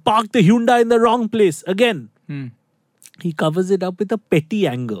 you parked the Hyundai in the wrong place again. He covers it up with a petty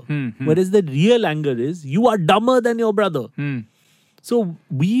anger. Whereas the real anger is, you are dumber than your brother. So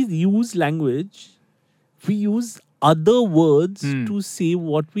we use language, we use other words to say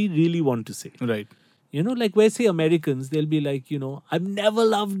what we really want to say. Right. Like where say Americans, they'll be like, I've never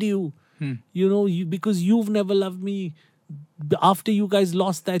loved you. Because you've never loved me. After you guys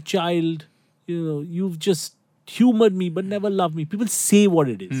lost that child, you've just humored me but never loved me. People say what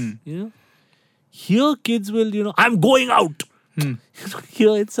it is. Here kids will, I'm going out.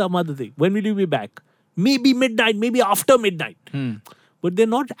 Here it's some other thing. When will you be back? Maybe midnight, maybe after midnight. But they're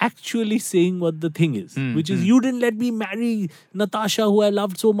not actually saying what the thing is, which is, you didn't let me marry Natasha, who I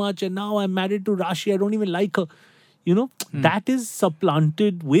loved so much, and now I'm married to Rashi. I don't even like her. That is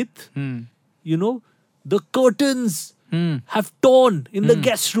supplanted with, the curtains have torn in the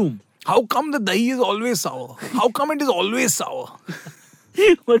guest room. How come the dahi is always sour? How come it is always sour?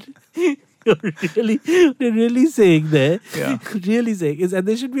 But you're really saying there, Yeah. really saying is, and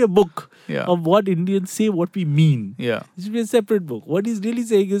there should be a book of what Indians say, what we mean. Yeah. It should be a separate book. What he's really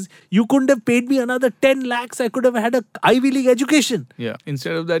saying is, you couldn't have paid me another 10 lakhs. I could have had a Ivy League education. Yeah.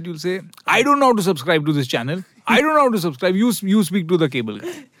 Instead of that, you'll say, I don't know how to subscribe to this channel. I don't know how to subscribe. You speak to the cable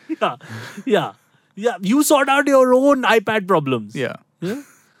guy. Yeah. You sort out your own iPad problems. Yeah.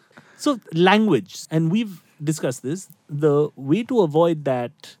 So language, and we've discussed this, the way to avoid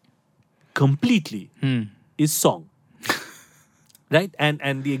that completely is song. Right?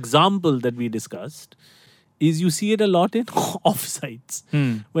 And the example that we discussed is, you see it a lot in offsites.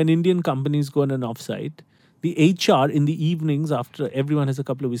 When Indian companies go on an offsite, the HR in the evenings after everyone has a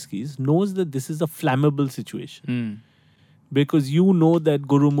couple of whiskeys knows that this is a flammable situation. Because you know that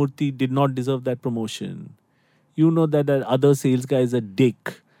Guru Murthy did not deserve that promotion. You know that other sales guy is a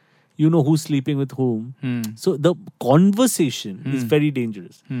dick. You know who's sleeping with whom. So the conversation is very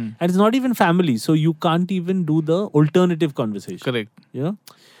dangerous. And it's not even family. So you can't even do the alternative conversation. Correct.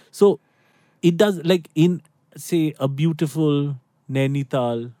 So it does, like in, say, a beautiful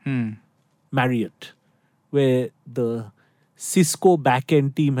Nainital Marriott, where the Cisco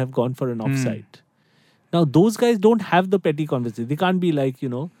back-end team have gone for an offsite. Now, those guys don't have the petty conversation. They can't be like,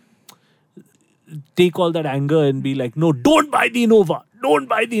 take all that anger and be like, no, don't buy the Innova. Don't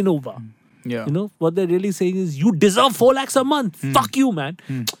buy the Innova. Yeah. What they're really saying is, you deserve 4 lakhs a month. Fuck you, man.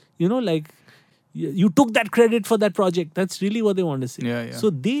 Like, you took that credit for that project. That's really what they want to say. Yeah.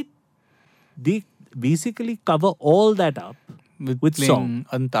 So they basically cover all that up with song.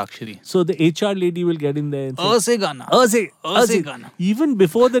 Antakshari. So the HR lady will get in there and say, Se gana. Se gana. Even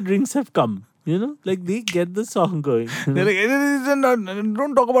before the drinks have come. Like they get the song going. They're like,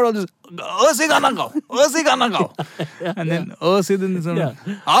 don't talk about all this. Se gana gao. Se gana gao. And then, se then this one.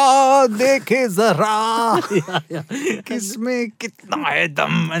 Dekhe zara. Kisme kitna hai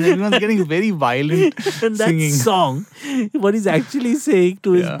dam. And everyone's getting very violent And that singing. song, what he's actually saying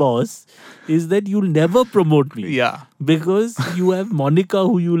to his boss is that you'll never promote me. Yeah. Because you have Monica,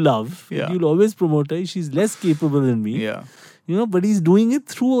 who you love. Yeah. You'll always promote her. She's less capable than me. Yeah. But he's doing it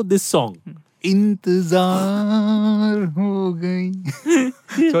through this song. Intezar ho gayi.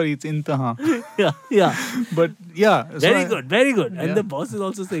 Sorry, it's intaha. Yeah. But yeah. Very good. Yeah. And the boss is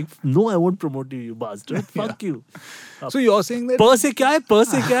also saying, no, I won't promote you, you bastard. Fuck you. So you're saying that. Per se kya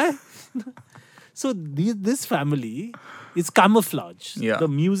hai? So this family is camouflage. Yeah. The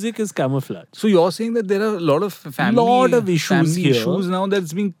music is camouflage. So you're saying that there are a lot of issues here. issues now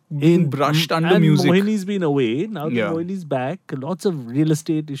that's being brushed under and music. Mohini's been away. Now Yeah. Mohini's back. Lots of real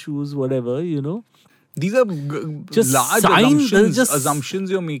estate issues, whatever, These are Just large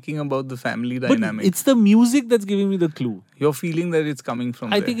assumptions you're making about the family But dynamic. it's the music that's giving me the clue. You're feeling that it's coming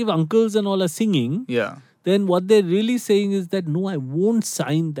from I there. think if uncles and all are singing, Yeah. then what they're really saying is that no, I won't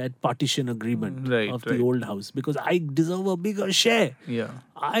sign that partition agreement Right, of right. the old house because I deserve a bigger share. Yeah.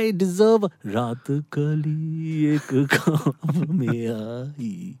 I deserve Raat kali ek kaam mein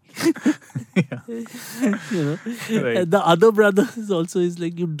aayi. Right. And the other brother is also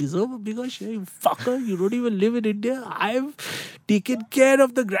like, you deserve a bigger share, you fucker. You don't even live in India. I've taken care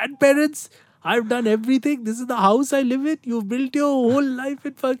of the grandparents. I've done everything. This is the house I live in. You've built your whole life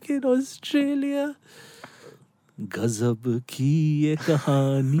in fucking Australia. गजब की ये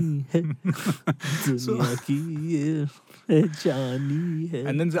कहानी है दुनिया की ये जानी है.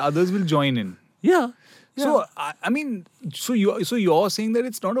 And then the others will join in. Yeah. So I mean, so you're saying that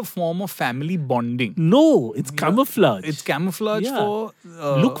it's not a form of family bonding. No, it's camouflage. It's camouflage Yeah. for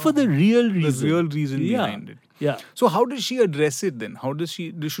Look for the real reason. the real reason Yeah. behind it. Yeah. So how does she address it then?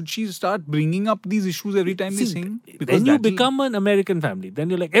 Should she start bringing up these issues every time they sing? When you that'll- become an American family, then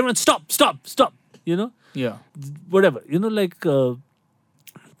you're like, everyone stop. Yeah. Whatever. Like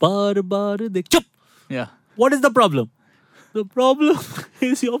bar de chup. Yeah. What is the problem? The problem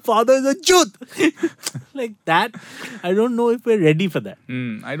is your father is a Chut. Like that. I don't know if we're ready for that.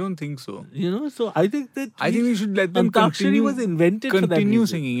 I don't think so. So I think that I think we should let them Antakshari was invented for that continue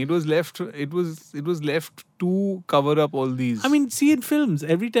reason. singing. It was left to cover up all these. I mean, see in films,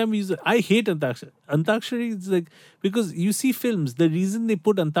 every time we use I hate Antakshari. Antakshari is like, because you see films, the reason they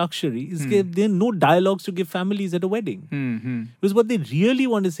put Antakshari is there are no dialogues to give families at a wedding. Because what they really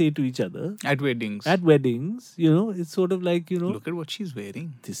want to say to each other at weddings. it's sort of like, Look at what she's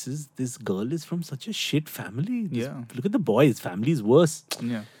wearing. this girl is from such a shit family. Yeah. Look at the boy, his family is worse.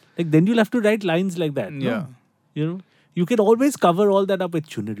 Yeah. Like then you'll have to write lines like that. Yeah. No? You can always cover all that up with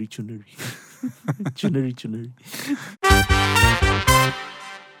chunari. chunari.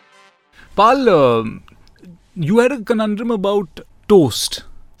 Pal, you had a conundrum about toast.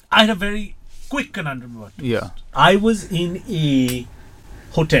 I had a very quick conundrum about it. Yeah. I was in a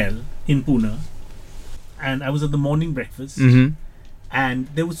hotel in Pune and I was at the morning breakfast and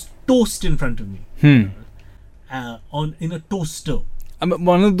there was toast in front of me in a toaster.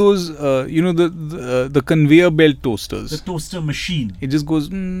 One of those, the conveyor belt toasters. The toaster machine. It just goes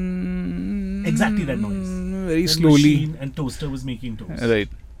Exactly that noise. Very That slowly. machine and toaster was making toast. Right.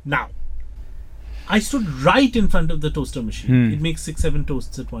 Now, I stood right in front of the toaster machine. It makes 6-7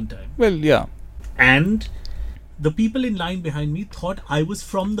 toasts at one time. Well, yeah. And the people in line behind me thought I was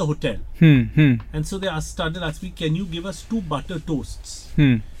from the hotel. And so they started asking me, can you give us 2 butter toasts?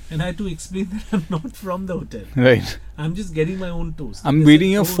 And I had to explain that I'm not from the hotel. Right. I'm just getting my own toast. I'm They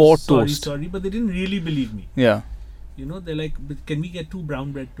waiting said, here for toast." Sorry, but they didn't really believe me. Yeah. They're like, but can we get 2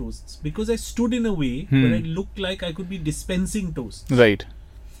 brown bread toasts? Because I stood in a way where I looked like I could be dispensing toast. Right.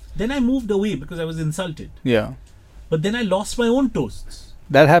 Then I moved away because I was insulted. Yeah. But then I lost my own toasts.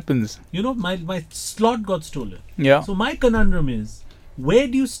 That happens. My slot got stolen. Yeah. So my conundrum is, where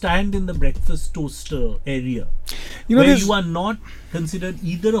do you stand in the breakfast toaster area? Where You are not considered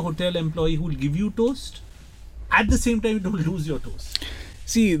either a hotel employee who will give you toast, at the same time you don't lose your toast.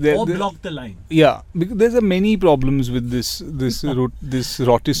 See, Or block the line. Yeah, because there's many problems with this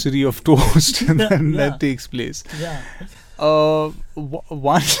rotisserie of toast that takes place. Yeah.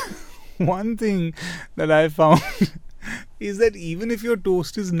 One thing that I found is that even if your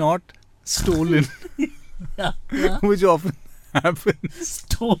toast is not stolen, Yeah. which often happens.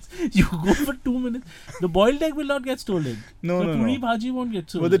 Toast. You go for 2 minutes. The boiled egg will not get stolen. No, the no, puri no. bhaji won't get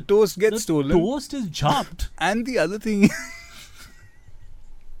stolen. But the toast gets The stolen. Toast is chopped. And the other thing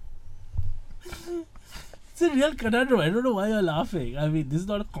It's a real conundrum. I don't know why you're laughing. I mean, this is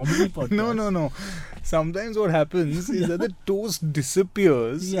not a comedy podcast. No. Sometimes what happens is that the toast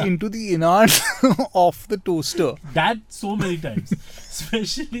disappears Yeah. into the innards of the toaster. That so many times.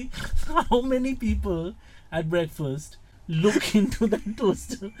 Especially how many people at breakfast look into that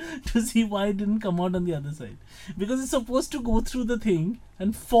toaster to see why it didn't come out on the other side. Because it's supposed to go through the thing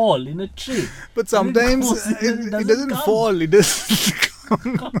and fall in a tray. But sometimes And it doesn't come. fall. It doesn't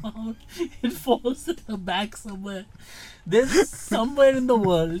Come out. It falls in the back somewhere. There's somewhere in the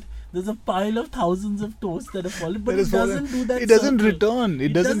world, there's a pile of thousands of toasts that have fallen, but That it is fallen. doesn't do that. It doesn't circle. return.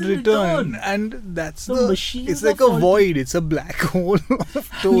 It doesn't return. And that's The the machines it's are like a faulty. void. It's a black hole of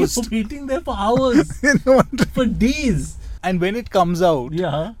You're toast. waiting there for hours, You know what? for days. and when it comes out,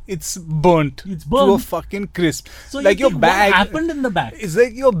 Yeah. it's burnt. It's to a burnt. fucking crisp. So like you your think, bag. what happened in the bag? It's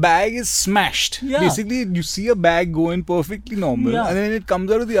like your bag is smashed. Yeah. Basically, you see a bag going perfectly normal, Yeah. and then it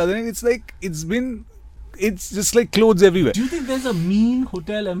comes out of the other end. It's like it's just like clothes everywhere. Do you think there's a mean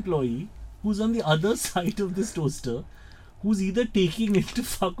hotel employee who's on the other side of this toaster, who's either taking it to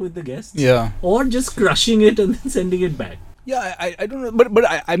fuck with the guests, Yeah. or just crushing it and then sending it back? Yeah, I don't know, but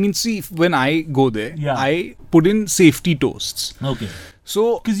I mean, see, when I go there, Yeah. I put in safety toasts. Okay.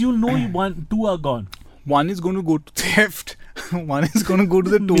 So Because you know two are gone. one is going to go to theft, one is going to go to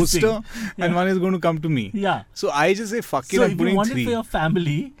the Missing. toaster, and Yeah. one is going to come to me. Yeah. So I just say, fuck it, So I'm if you putting want it 3. for your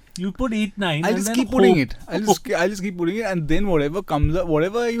family, you put 8, 9. I'll and just then keep putting hope. it. I'll just keep putting it, and then whatever comes up,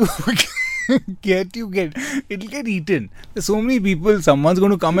 whatever you get, it'll get eaten. There's so many people. Someone's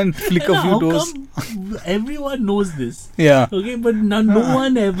going to come and flick a And few how toes. come everyone knows this? Yeah. Okay, but no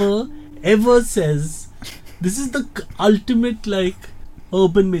one ever says this is the ultimate like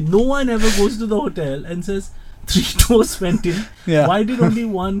urban myth. No one ever goes to the hotel and says 3 toes went in. Yeah. Why did only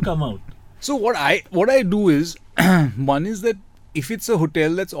one come out? So what I do is one is that if it's a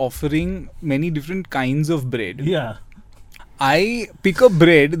hotel that's offering many different kinds of bread, Yeah. I pick a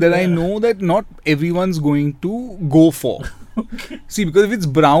bread that I Yeah. know that not everyone's going to go for. See, because if it's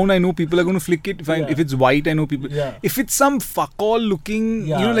brown, I know people are going to flick it. Yeah. If it's white, I know people. Yeah. If it's some fuck all looking,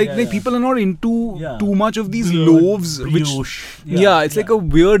 Yeah, like yeah. people are not into Yeah. too much of these Weird loaves. Which, brioche. yeah, it's like a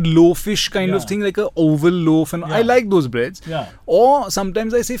weird loafish kind of Yeah. thing, like a oval loaf, and I Yeah. like those breads. Yeah. Or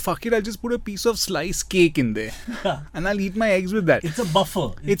sometimes I say, fuck it, I'll just put a piece of sliced cake in there, Yeah. and I'll eat my eggs with that. It's a buffer.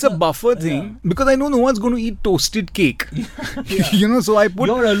 It's a buffer thing because I know no one's going to eat toasted cake. Yeah. So I put.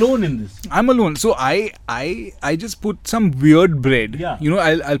 You're alone in this. I'm alone, so I just put some weird bread. Yeah.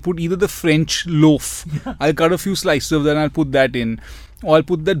 I'll put either the French loaf. I'll cut a few slices of that and I'll put that in, or I'll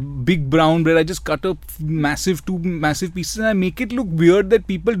put that big brown bread. I just cut up two massive pieces and I make it look weird that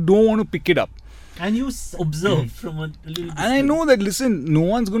people don't want to pick it up. And you observe from a little distance. And I know that listen, no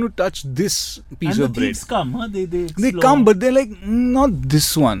one's going to touch this piece and of the bread. thieves come, huh? They They explore. come, but they're like, not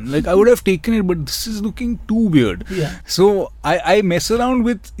this one. Like I would have taken it, but this is looking too weird. Yeah. So I mess around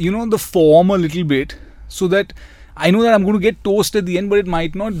with the form a little bit, so that I know that I'm going to get toast at the end, but it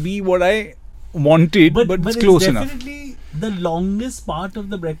might not be what I wanted, but it's close enough. Definitely the longest part of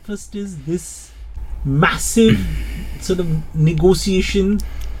the breakfast is this massive sort of negotiation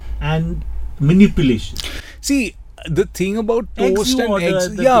and manipulation. See, the thing about Eggs toast you and order eggs,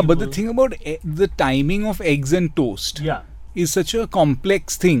 at the yeah, but the table. thing about the timing of eggs and toast Yeah. is such a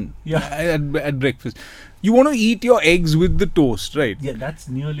complex thing. Yeah. At breakfast, you want to eat your eggs with the toast, right? Yeah, that's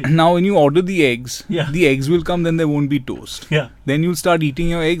nearly. Now, when you order the eggs, Yeah. the eggs will come, then there won't be toast. Yeah. Then you'll start eating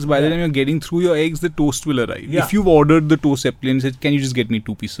your eggs. By the Yeah. time you're getting through your eggs, the toast will arrive. Yeah. If you've ordered the toast separately and said, can you just get me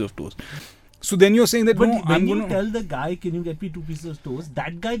 2 pieces of toast? So then you're saying that, But no, when I'm you going to... tell the guy, can you get me 2 pieces of toast?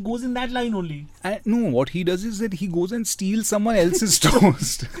 That guy goes in that line only. No, what he does is that he goes and steals someone else's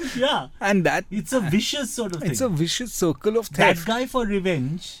toast. Yeah. And that... It's a vicious sort of thing. It's a vicious circle of that theft. guy, for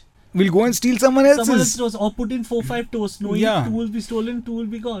revenge, Will go and steal someone else's. someone else toast, or put in 4-5 toasts, knowing Yeah. 2 will be stolen, 2 will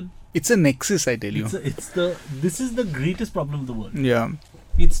be gone. It's a nexus, I tell you. This is the greatest problem of the world. Yeah.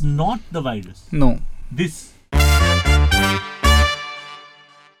 It's not the virus. No. This.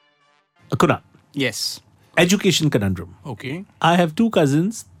 Kunal, Yes. education conundrum. Okay. I have 2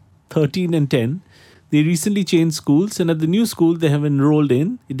 cousins, 13 and 10. They recently changed schools, and at the new school they have enrolled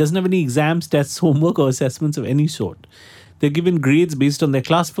in, it doesn't have any exams, tests, homework, or assessments of any sort. They're given grades based on their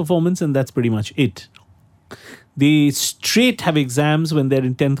class performance, and that's pretty much it. They straight have exams when they're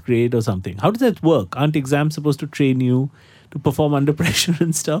in 10th grade or something. How does that work? Aren't exams supposed to train you to perform under pressure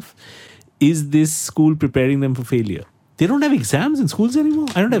and stuff? Is this school preparing them for failure? They don't have exams in schools anymore?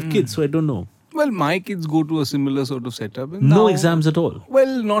 I don't have kids, so I don't know. Well, my kids go to a similar sort of setup. And No now- exams at all.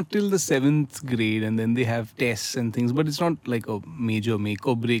 Well, not till the 7th grade, and then they have tests and things, but it's not like a major make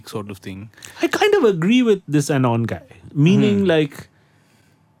or break sort of thing. I kind of agree with this Anon guy. Meaning, like,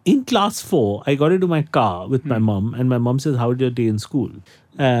 in class 4, I got into my car with my mom, and my mom says, "How was your day in school?"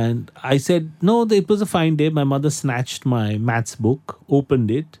 And I said, "No, it was a fine day." My mother snatched my maths book, opened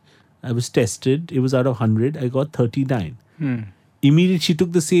it. I was tested. It was out of 100. I got 39. Immediately, she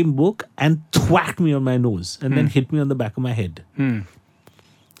took the same book and thwacked me on my nose and then hit me on the back of my head.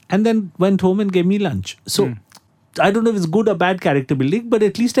 And then went home and gave me lunch. So, I don't know if it's good or bad character building, but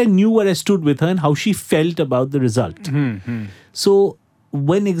at least I knew where I stood with her and how she felt about the result. So,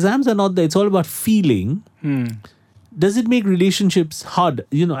 when exams are not there, it's all about feeling. Does it make relationships hard?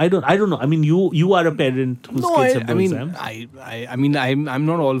 I don't know. I mean, you are a parent whose kids have no exams. I'm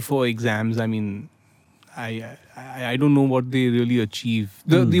not all for exams. I mean, I don't know what they really achieve.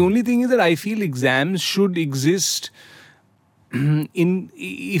 The only thing is that I feel exams should exist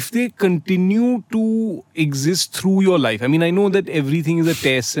if they continue to exist through your life. I mean, I know that everything is a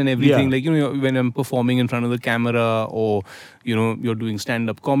test and everything. Yeah. Like, you know, when I'm performing in front of the camera, or, you know, you're doing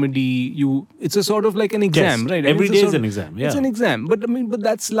stand-up comedy, it's a sort of like an exam, Yes. right? Every It's a day sort is of- an exam, yeah. It's an exam, but I mean, but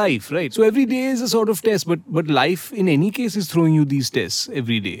that's life, right? So every day is a sort of test, but life in any case is throwing you these tests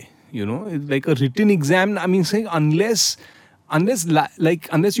every day. You know, it's like a written exam. I mean, saying unless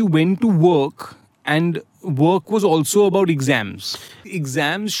you went to work and work was also about exams.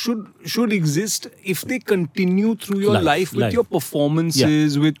 Exams should exist if they continue through your life with your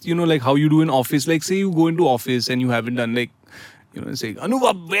performances, with, you know, like how you do in office. Like, say you go into office and you haven't done, like, you know, say,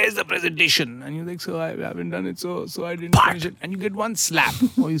 Anubhav, where's the presentation? And you're like, so I haven't done it, so I didn't finish it. And you get one slap.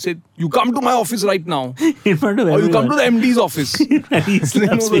 Or you said, you come to my office right now. In front of Or everyone. you come to the MD's office. And he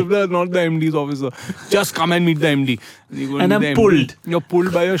slaps me. No, not the MD's office. Just come and meet the MD. You go And meet I'm the MD. pulled. You're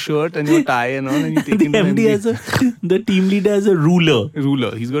pulled by your shirt and your tie and all, and you take The him to MD has the team leader has a ruler.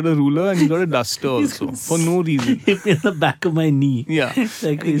 ruler. He's got a ruler and he's got a duster also, for no reason. Hit me in the back of my knee. Yeah.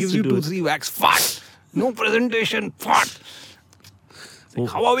 Like And he he used gives to you do. 2-3 whacks. Fart. No presentation. Fart. Like,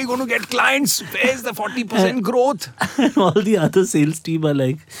 how are we going to get clients? Where's the 40% growth? And all the other sales team are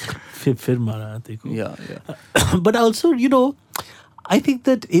like, fir mara dekho. Yeah. But also, you know, I think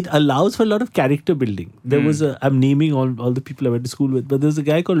that it allows for a lot of character building. There was I'm naming all the people I went to school with, but there's a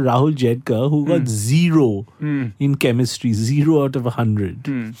guy called Rahul Jedka who got 0 in chemistry, 0 out of 100.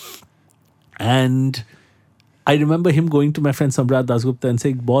 And I remember him going to my friend Samrat Dasgupta and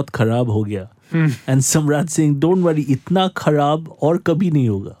saying, "Bahut kharab ho gaya." And Samrat saying, "Don't worry, itna kharab aur kabhi nahi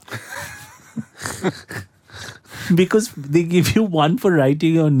hoga." Because they give you 1 for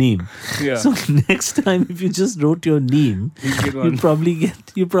writing your name. Yeah. So next time, if you just wrote your name, get one.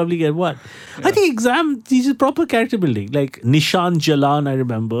 you probably get 1. I think exam teaches proper character building. Like Nishan Jalan, I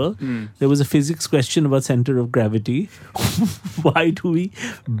remember there was a physics question about center of gravity. Why do we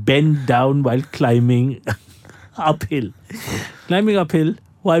bend down while climbing uphill? Climbing uphill.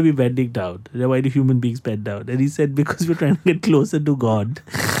 Why are we bending down? Why do human beings bend down? And he said, because we're trying to get closer to God.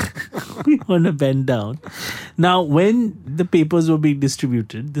 We want to bend down. Now, when the papers were being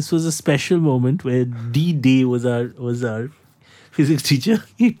distributed, this was a special moment where D-Day was our physics teacher.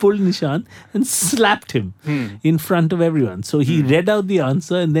 He pulled Nishan and slapped him in front of everyone. So he read out the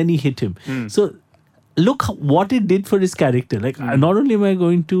answer and then he hit him. So look what it did for his character. Like, not only am I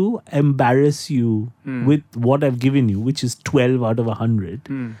going to embarrass you with what I've given you, which is 12 out of 100,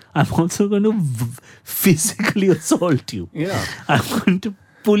 I'm also going to physically assault you. Yeah. I'm going to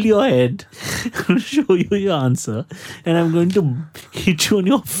pull your head, show you your answer, and I'm going to hit you on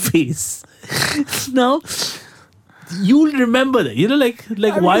your face. Now, you'll remember that. You know, like I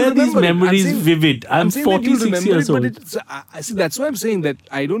mean, why you'll are these remember it. I'm memories saying- vivid? I'm saying that you'll 46 remember years it, old. but I see, that's why I'm saying that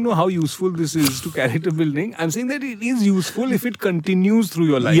I don't know how useful this is to character building. I'm saying that it is useful if it continues through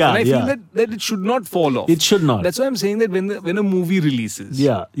your life. Yeah, and I feel yeah. that it should not fall off. It should not. That's why I'm saying that when a movie releases,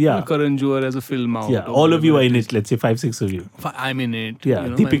 Yeah, yeah. you know, Karan Johar as a film out, Yeah, or all of you are whatever in is. it. Let's say 5-6 of you. I'm in it. Yeah, you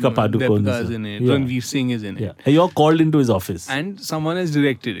know, Deepika Padukone Deepika is is in it. yeah. Ranveer Singh is in it. Yeah, and you're called into his office. And someone has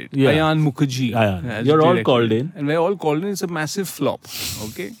directed it. Yeah. Ayan Mukherjee. Ayan. has You're all directed called it. in. And we're all called in. It's a massive flop.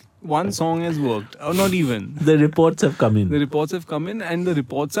 Okay? One song has worked. Or not even. The reports have come in. The reports have come in and the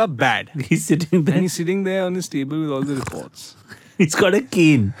reports are bad. He's sitting there. And he's sitting there on his table with all the reports. He's got a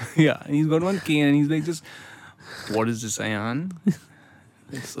cane. Yeah. And he's got one cane and he's like, just, what is this, Ayan?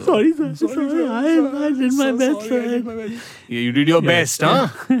 So, Sorry, sir. Sorry, I did my best, sorry, I sir. did my best. Yeah, you did your best, huh?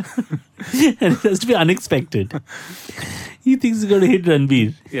 And it has to be unexpected. He thinks he's going to hit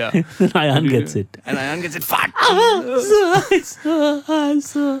Ranveer. Yeah. Ayan gets it. And Ayan gets it. Fat.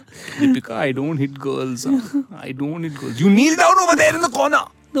 Sir. Deepika, I don't hit girls. Huh? I don't hit girls. You kneel down over there in the corner.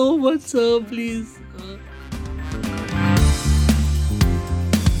 No, but sir, please.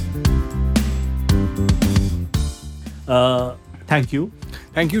 Thank you.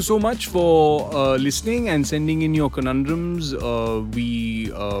 Thank you so much for listening and sending in your conundrums. We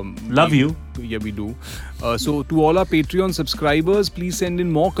Love you. Yeah, we do. So to all our Patreon subscribers, please send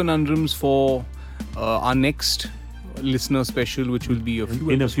in more conundrums for our next listener special, which will be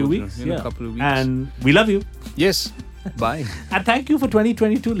In a few weeks. In a couple of weeks. And we love you. Yes. Bye. And thank you for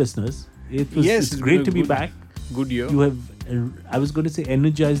 2022 listeners. It's great been a to be good- back. Good year. You have, I was going to say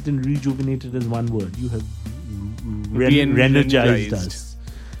energized and rejuvenated as one word. You have re-energized us.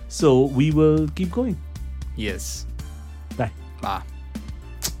 So we will keep going. Yes. Bye. Bye.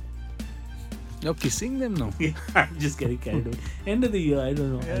 You're kissing them now. I'm just getting carried away. End of the year, I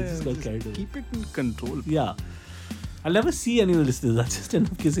don't know. I just got carried away. Keep it in control. Yeah. I'll never see any of the listeners. I'll just end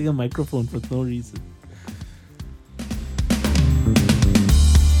up kissing a microphone for no reason.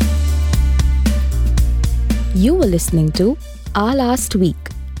 You were listening to Our Last Week,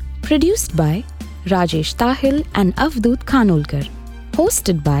 produced by Rajesh Tahil and Avdut Khanolkar,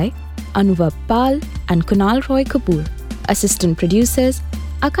 hosted by Anubhav Pal and Kunal Roy Kapoor, assistant producers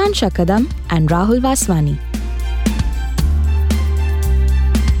Akansha Kadam and Rahul Vaswani.